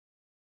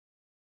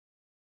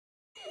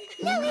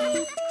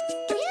Louie!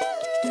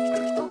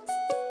 Yoo-hoo!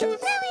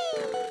 Louie!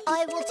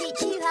 I will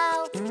teach you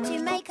how to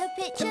make a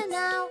picture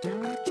now.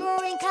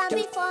 Drawing can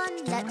be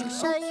fun, let me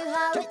show you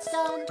how it's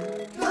done.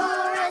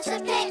 Draw us a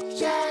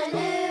picture,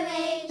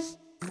 Louie.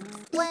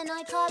 When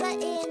I colour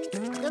in,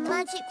 the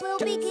magic will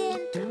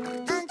begin.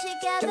 And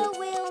together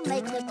we'll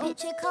make the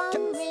picture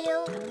come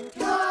real.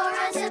 Draw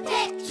us a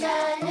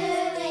picture,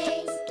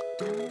 Louie.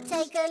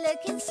 Take a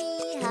look and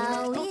see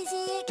how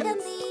easy it can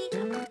be.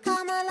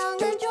 Come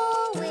along and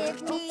draw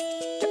with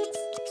me.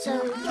 So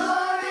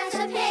draw us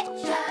a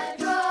picture,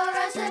 Louie.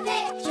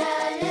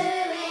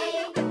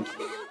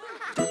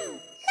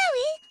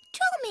 Louie,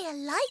 draw me a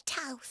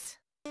lighthouse.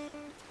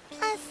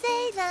 A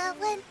sailor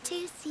went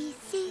to sea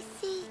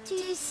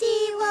to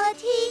see what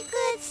he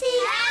could see.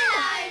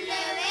 Hello,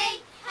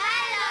 Louie.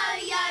 Hello,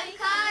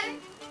 Yoko.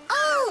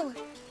 Oh,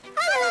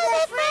 hello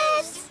there,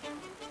 friends.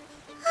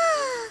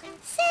 Ah,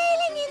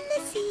 sailing in the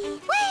sea.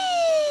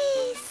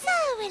 Whee! So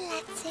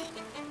relaxing.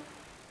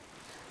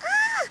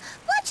 Ah,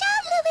 watch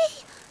out, Louie.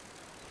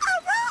 A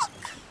rock.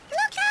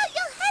 Look out,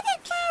 you're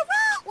headed for a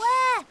rock.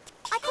 Where?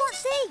 I can't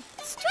see.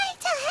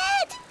 Straight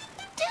ahead.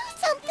 Do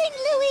something,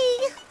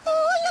 Louie.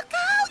 Oh, look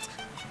out.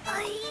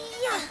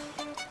 Ay-ya.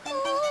 Oh.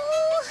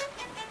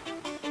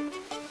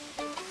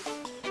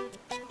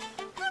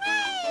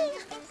 Hooray!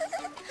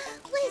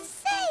 We're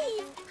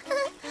saved.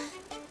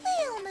 We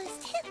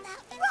almost hit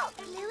that rock,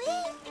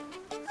 Louie.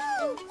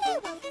 Oh, we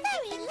were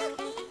very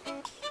lucky.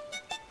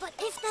 But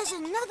if there's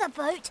another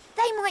boat,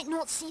 they might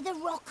not see the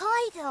rock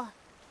either.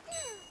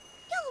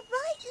 You're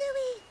right,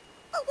 Louie.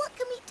 But what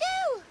can we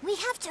do? We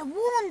have to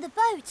warn the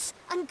boats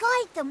and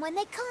guide them when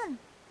they come.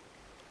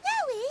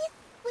 Louie,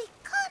 we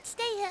can't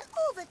stay here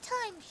all the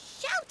time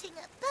shouting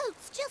at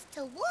boats just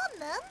to warn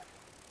them.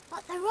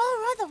 But there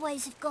are other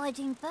ways of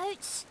guiding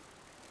boats.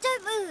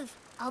 Don't move.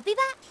 I'll be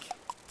back.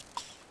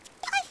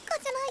 I've got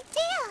an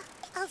idea.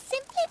 I'll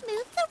simply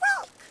move the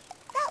rock.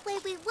 That way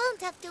we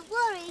won't have to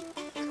worry.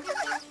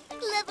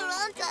 Clever,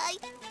 aren't I?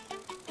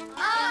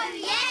 Oh,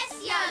 yes,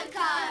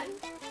 Yoko.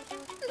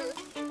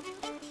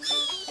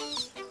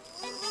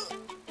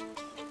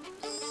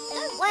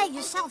 Don't wear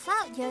yourself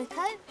out,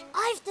 Yoko.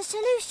 I've the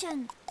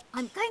solution.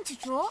 I'm going to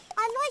draw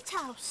a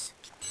lighthouse.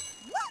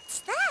 What's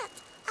that?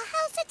 A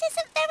house that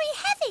isn't very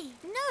heavy.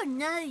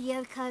 No,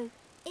 Yoko.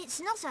 It's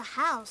not a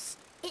house.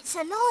 It's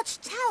a large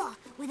tower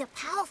with a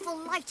powerful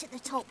light at the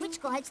top which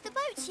guides the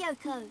boats,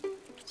 Yoko.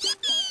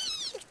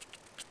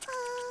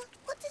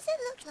 What does it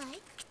look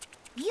like?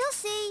 You'll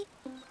see.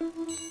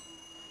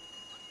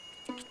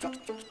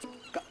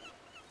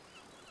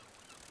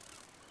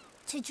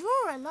 To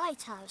draw a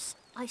lighthouse,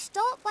 I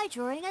start by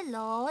drawing a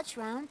large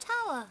round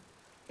tower.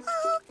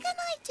 Oh, can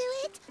I do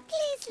it?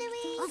 Please,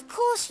 Louie. Of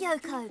course,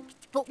 Yoko.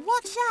 But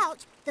watch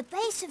out, the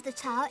base of the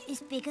tower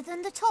is bigger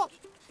than the top.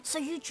 So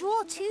you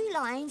draw 2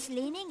 lines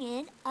leaning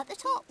in at the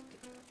top.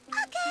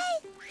 Okay.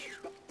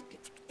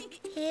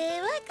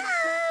 Here we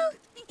go.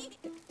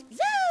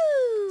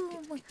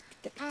 Zoom!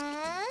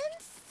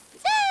 And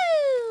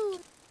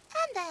zoom!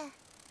 And there.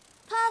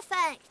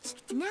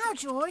 Perfect. Now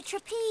draw a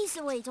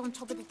trapezoid on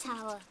top of the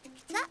tower.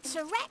 That's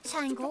a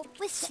rectangle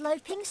with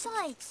sloping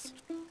sides.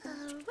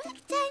 A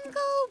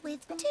rectangle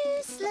with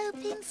 2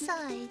 sloping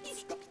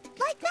sides.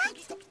 Like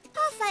that?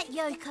 Perfect,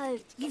 Yoko.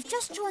 You've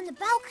just drawn the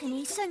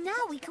balcony, so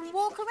now we can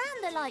walk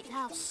around the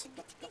lighthouse.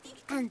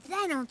 And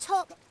then on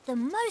top, the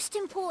most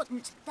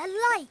important, the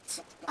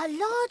light. A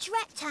large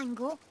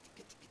rectangle,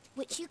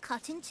 which you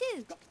cut in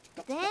 2.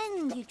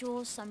 Then you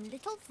draw some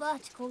little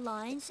vertical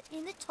lines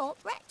in the top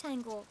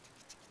rectangle.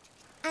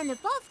 And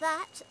above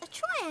that, a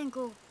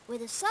triangle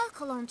with a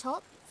circle on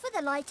top for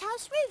the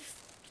lighthouse roof.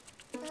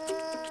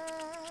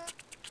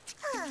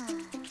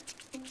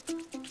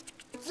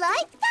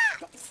 Like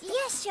that?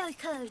 Yes,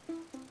 Yoko.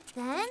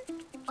 Then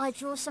I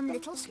draw some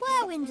little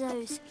square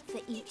windows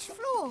for each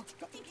floor.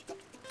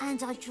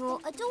 And I draw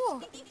a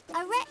door,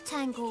 a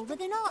rectangle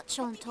with an arch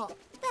on top,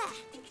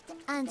 there.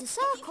 And a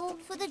circle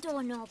for the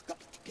doorknob.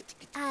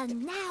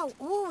 And now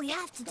all we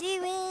have to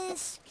do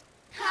is...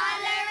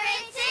 colour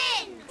it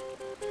in!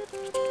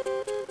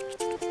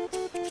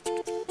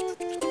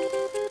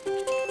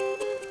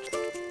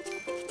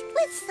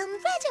 With some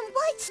red and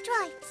white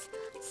stripes,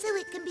 so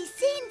it can be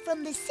seen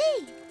from the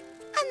sea.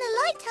 And the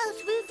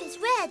lighthouse roof is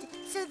red,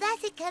 so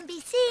that it can be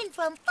seen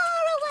from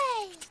far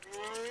away.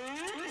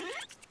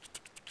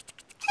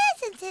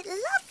 Isn't it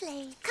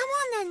lovely? Come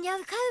on then,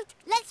 Yoko.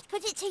 Let's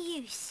put it to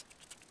use.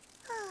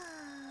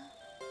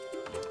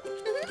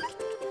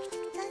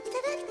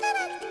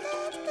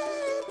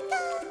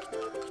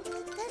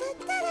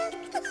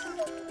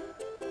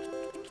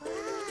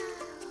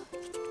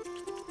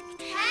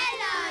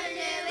 Hello,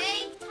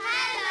 Louie.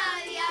 Hello,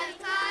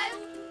 Yoko.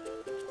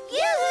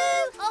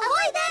 Yoo-hoo!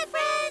 Ahoy there,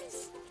 friends!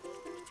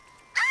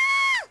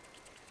 Ah!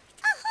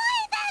 Ahoy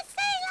there,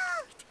 sailor!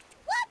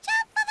 Watch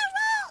out for the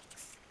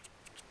rocks!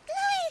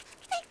 Louie,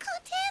 they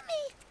can't hear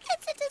me.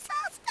 It's a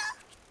disaster.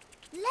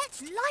 Let's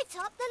light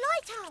up the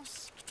lighthouse.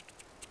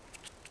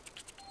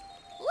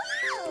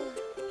 Wow!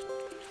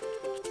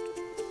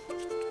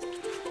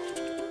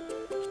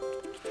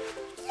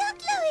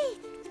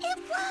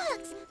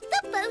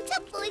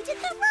 to point at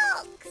the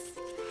rocks.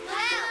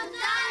 Well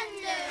done,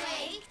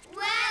 Louie.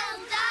 Well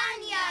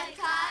done,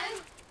 Yoko.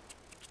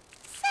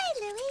 Say,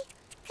 Louie,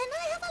 can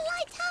I have a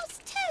lighthouse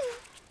too?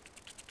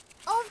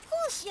 Of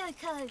course,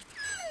 Yoko.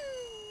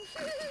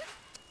 Hmm.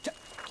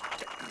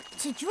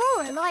 To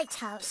draw a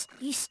lighthouse,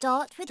 you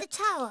start with the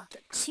tower,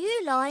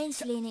 2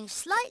 lines leaning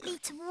slightly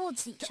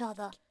towards each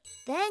other.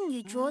 Then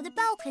you draw the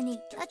balcony,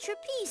 a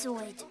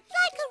trapezoid.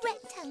 Like a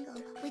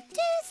rectangle with 2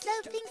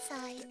 sloping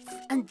sides.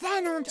 And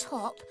then on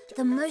top,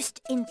 the most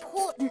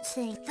important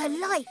thing, the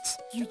light.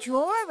 You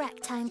draw a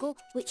rectangle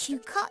which you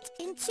cut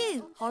in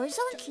 2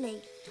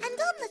 horizontally. And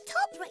on the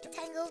top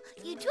rectangle,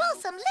 you draw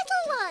some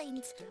little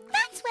lines.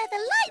 That's where the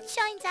light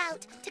shines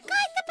out to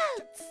guide the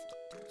boats.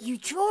 You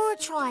draw a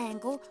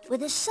triangle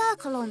with a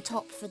circle on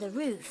top for the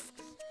roof.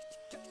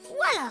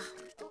 Voila!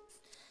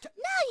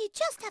 Now you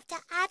just have to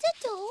add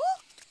a door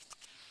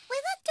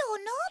with a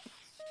doorknob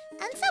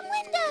and some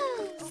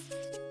windows.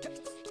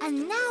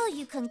 And now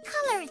you can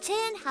colour it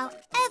in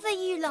however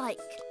you like.